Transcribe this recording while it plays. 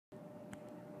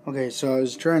Okay, so I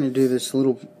was trying to do this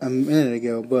a minute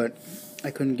ago, but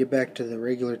I couldn't get back to the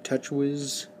regular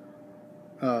TouchWiz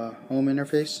home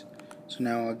interface. So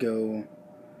now I'll go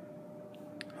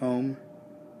home,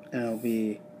 and it'll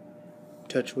be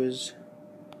TouchWiz.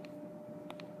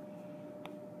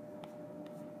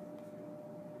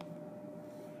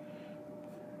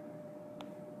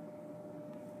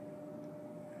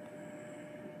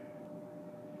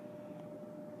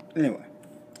 Anyway,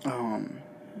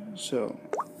 so,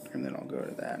 and then I'll go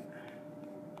to that.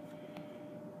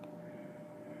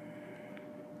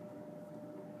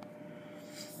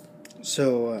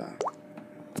 So,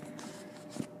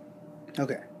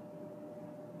 okay.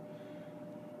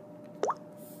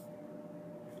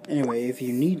 Anyway, if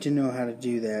you need to know how to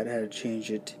do that, how to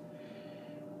change it,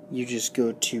 you just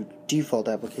go to default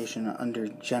application under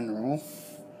general,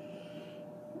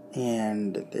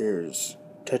 and there's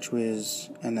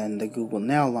TouchWiz, and then the Google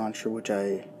Now launcher, which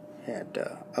I had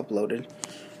uploaded,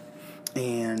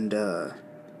 and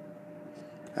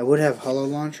I would have Holo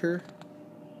Launcher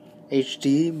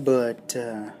HD, but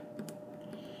I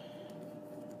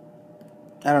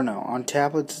don't know, on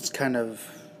tablets it's kind of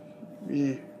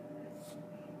doesn't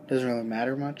really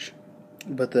matter much,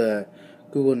 but the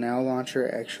Google Now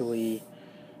launcher actually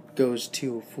goes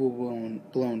to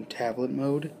full-blown tablet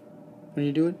mode when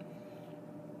you do it.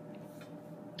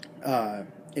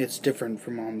 It's different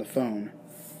from on the phone,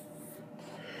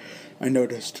 I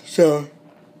noticed. So,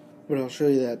 but I'll show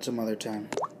you that some other time.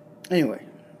 Anyway,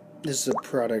 this is a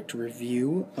product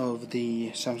review of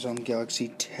the Samsung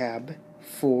Galaxy Tab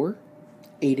 4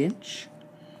 8-inch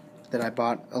that I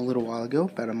bought a little while ago,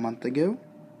 about a month ago.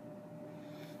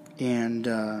 And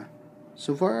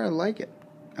so far I like it.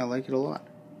 I like it a lot.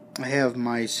 I have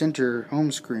my center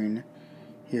home screen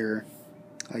here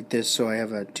like this, so I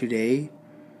have a today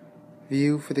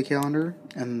view for the calendar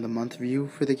and the month view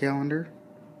for the calendar.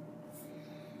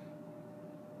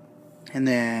 And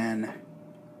then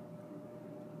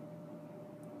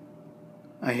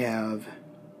I have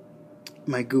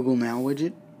my Google Now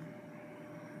widget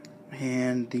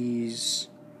and these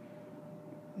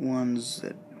ones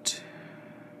that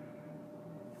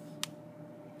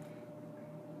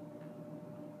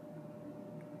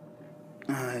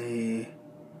I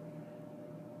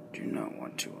do not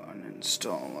want to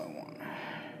uninstall. I want.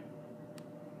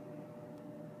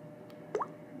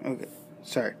 Okay,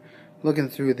 sorry. Looking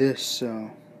through this,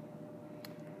 so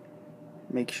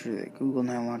make sure that Google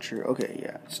Now Launcher. Okay,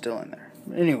 yeah, it's still in there.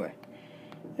 But anyway,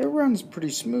 it runs pretty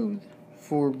smooth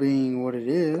for being what it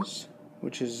is,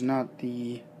 which is not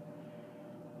the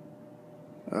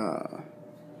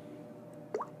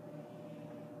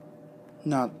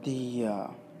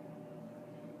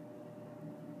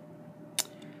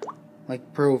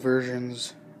like pro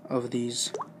versions of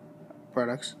these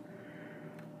products.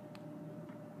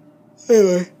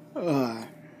 Anyway,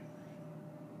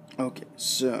 okay,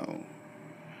 so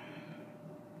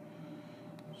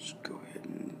let's go ahead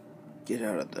and get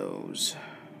out of those.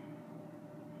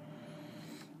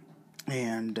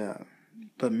 And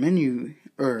but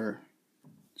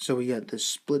so we got this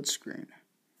split screen,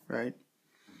 right?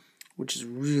 Which is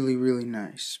really, really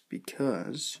nice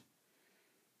because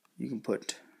you can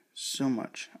put so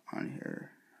much on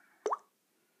here.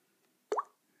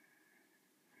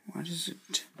 What is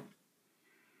it?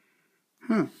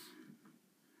 You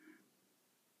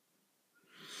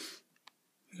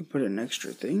can put an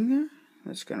extra thing there?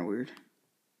 That's kind of weird.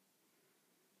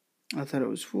 I thought it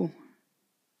was full.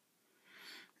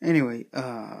 Anyway,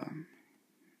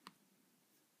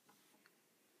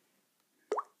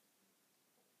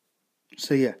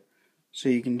 so yeah. So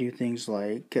you can do things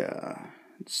like,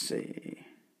 let's say,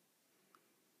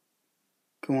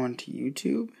 go on to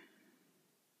YouTube.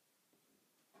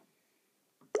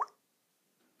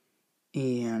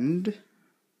 And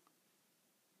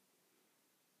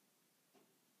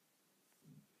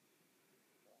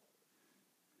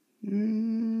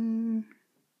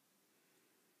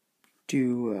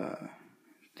do a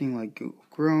thing like Google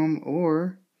Chrome,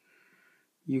 or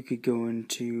you could go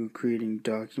into creating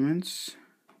documents.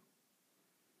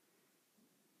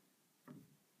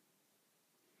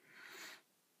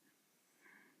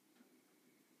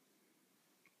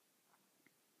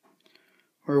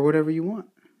 Or whatever you want.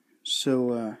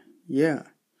 So, yeah.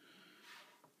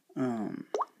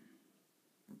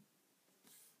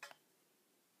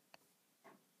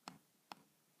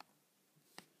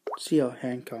 See how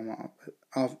Hamcom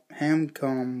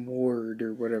word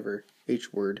or whatever,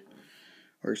 H word.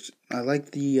 Or I like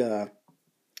the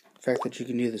fact that you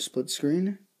can do the split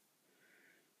screen,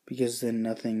 because then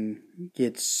nothing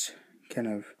gets kind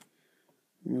of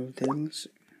moved in. Let's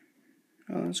see.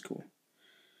 Oh, that's cool.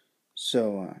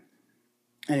 So,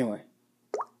 anyway.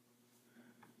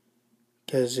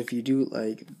 Because if you do it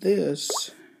like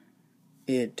this,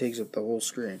 it takes up the whole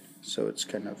screen. So it's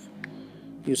kind of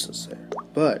useless there.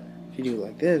 But if you do it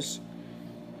like this,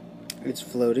 it's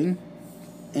floating.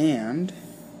 And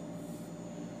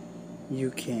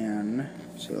you can,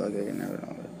 see, like I can have it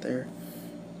all right there.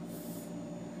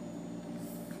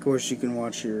 Of course, you can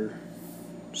watch your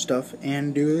stuff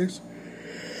and do this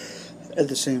at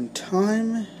the same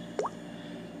time.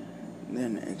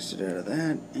 Then exit out of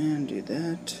that and do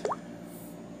that.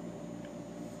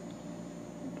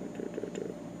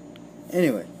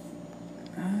 Anyway,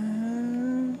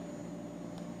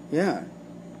 yeah,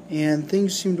 and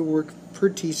things seem to work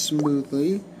pretty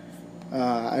smoothly.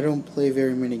 I don't play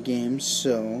very many games,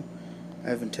 so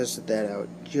I haven't tested that out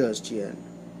just yet.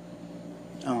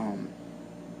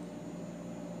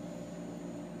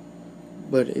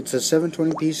 But it's a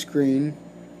 720p screen,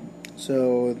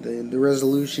 so the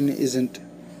resolution isn't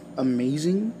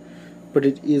amazing, but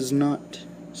it is not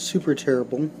super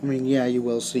terrible. I mean, yeah, you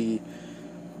will see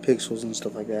pixels and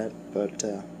stuff like that, but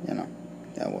you know,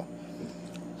 yeah, well,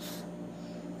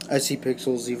 I see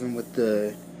pixels even with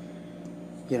the,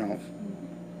 you know,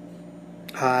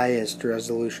 highest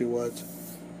resolution ones.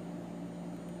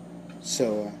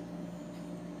 So,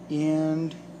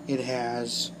 and it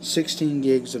has 16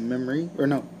 gigs of memory, or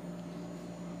no,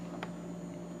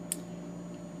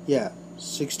 yeah,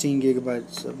 16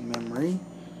 gigabytes of memory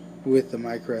with the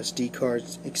micro SD card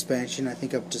expansion, I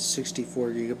think up to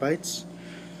 64 gigabytes.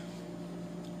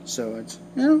 So it's,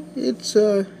 you know, it's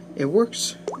it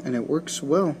works, and it works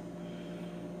well.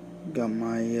 Got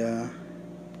my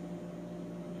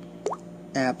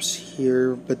apps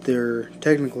here, but they're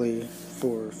technically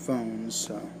for phones,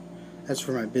 so that's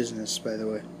for my business, by the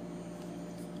way.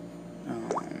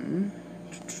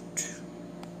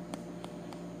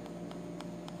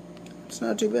 It's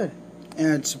not too bad,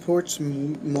 and it supports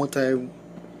multi-user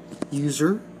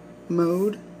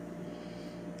mode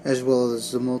as well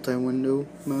as the multi-window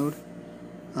mode.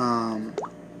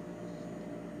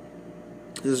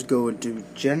 Just go into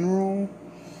general,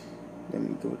 then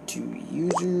we go to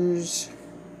users,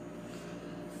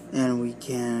 and we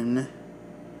can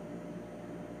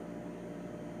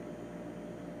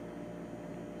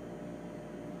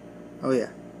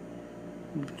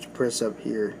just press up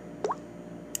here.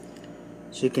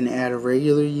 So you can add a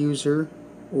regular user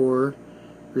or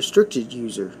restricted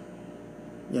user,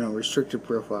 you know, restricted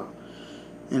profile.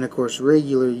 And of course,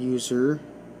 regular user,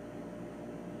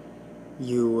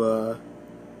 you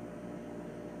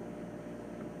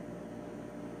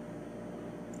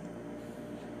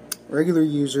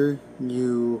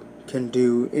can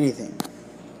do anything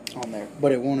on there,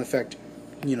 but it won't affect,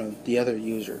 you know, the other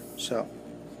user, so,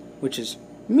 which is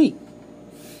me.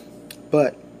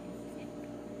 But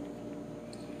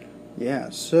yeah,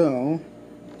 so,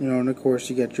 you know, and of course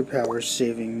you got your power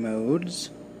saving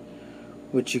modes,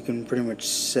 which you can pretty much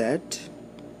set.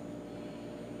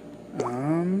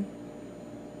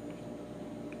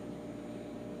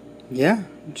 Yeah,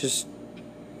 just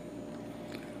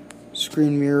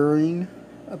screen mirroring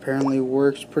apparently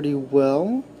works pretty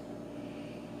well.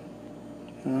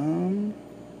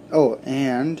 Oh,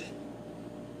 and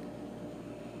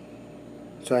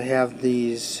so I have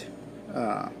these,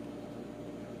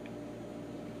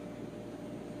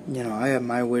 you know, I have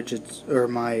my widgets, or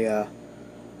my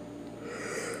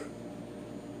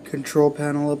control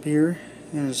panel up here,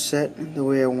 and it's set the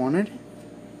way I want it,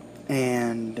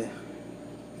 and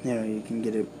you know, you can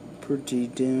get it pretty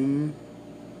dim,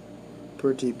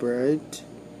 pretty bright.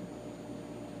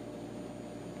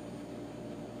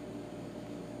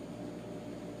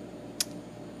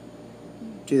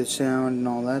 Do the sound and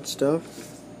all that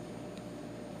stuff.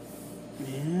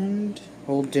 And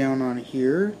hold down on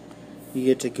here, you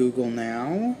get to Google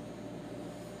Now.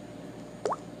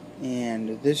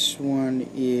 And this one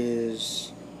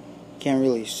is, can't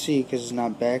really see because it's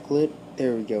not backlit.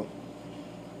 There we go.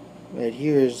 Right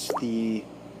here is the,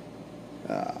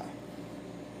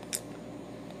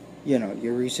 you know,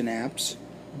 your recent apps.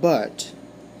 But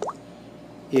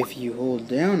if you hold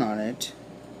down on it,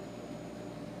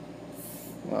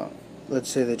 well, let's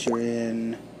say that you're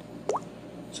in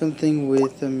something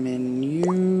with a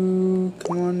menu.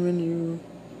 Come on, menu.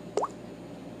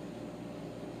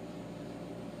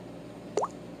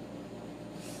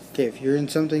 Okay, if you're in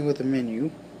something with a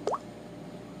menu,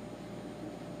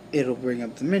 it'll bring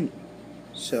up the menu.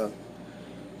 So,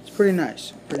 it's pretty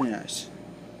nice. Pretty nice.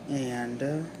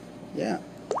 And, yeah.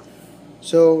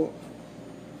 So,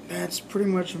 that's pretty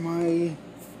much my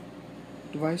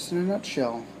device in a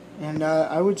nutshell. And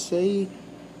I would say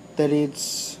that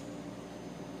it's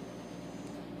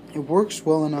it works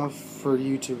well enough for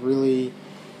you to really,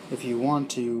 if you want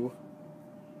to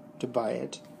buy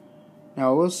it.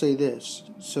 Now I will say this.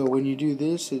 So when you do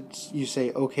this, you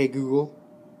say, "Okay Google."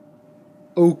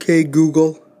 Okay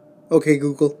Google. Okay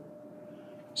Google.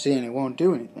 See, and it won't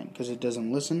do anything because it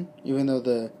doesn't listen, even though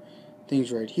the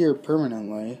thing's right here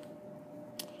permanently.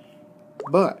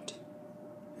 But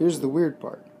here's the weird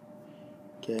part.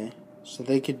 Okay, so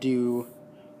they could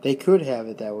have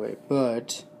it that way,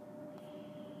 but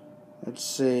let's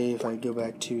say if I go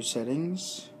back to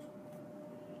settings,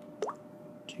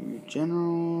 to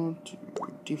general, to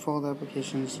default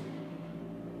applications,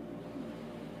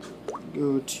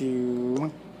 go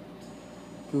to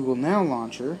Google Now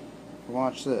Launcher,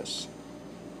 watch this.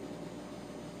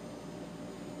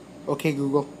 Okay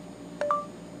Google.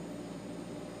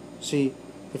 See,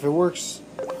 if it works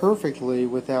perfectly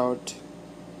without,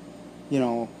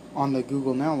 on the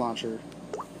Google Now Launcher,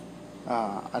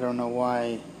 I don't know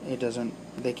why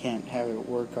they can't have it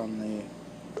work on the,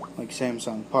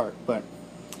 Samsung part, but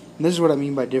this is what I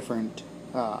mean by different.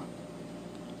 Normally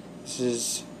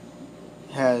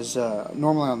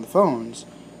on the phones,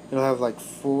 it'll have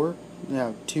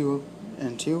 2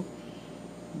 and 2.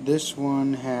 This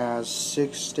one has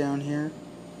 6 down here,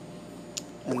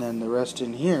 and then the rest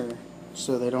in here,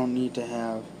 so they don't need to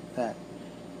have that.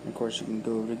 And of course, you can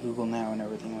go to Google Now and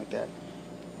everything like that.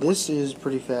 This is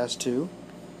pretty fast too.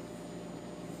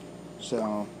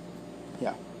 So,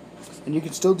 yeah. And you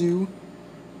can still do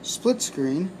split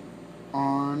screen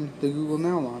on the Google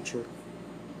Now launcher.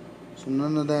 So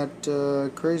none of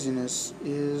that craziness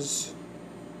is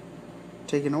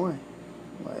taken away.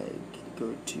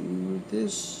 Go to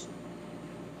this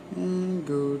and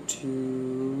go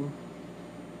to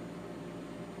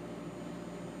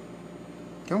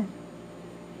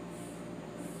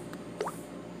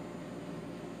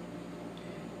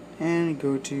and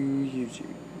go to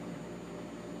YouTube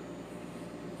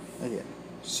again.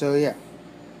 So yeah,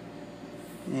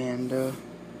 and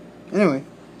anyway,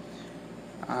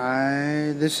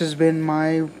 this has been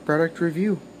my product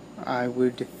review. I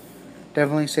would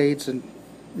definitely say it's a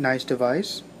nice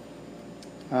device.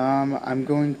 I'm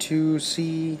going to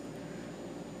see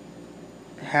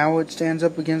how it stands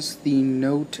up against the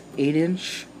Note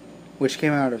 8-inch, which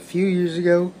came out a few years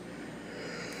ago.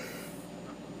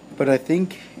 But I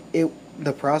think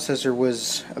the processor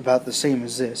was about the same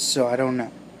as this, so I don't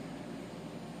know.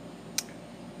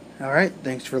 Alright,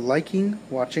 thanks for liking,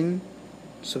 watching,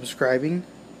 subscribing,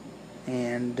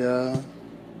 and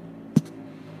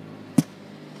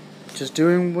just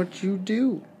doing what you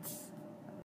do.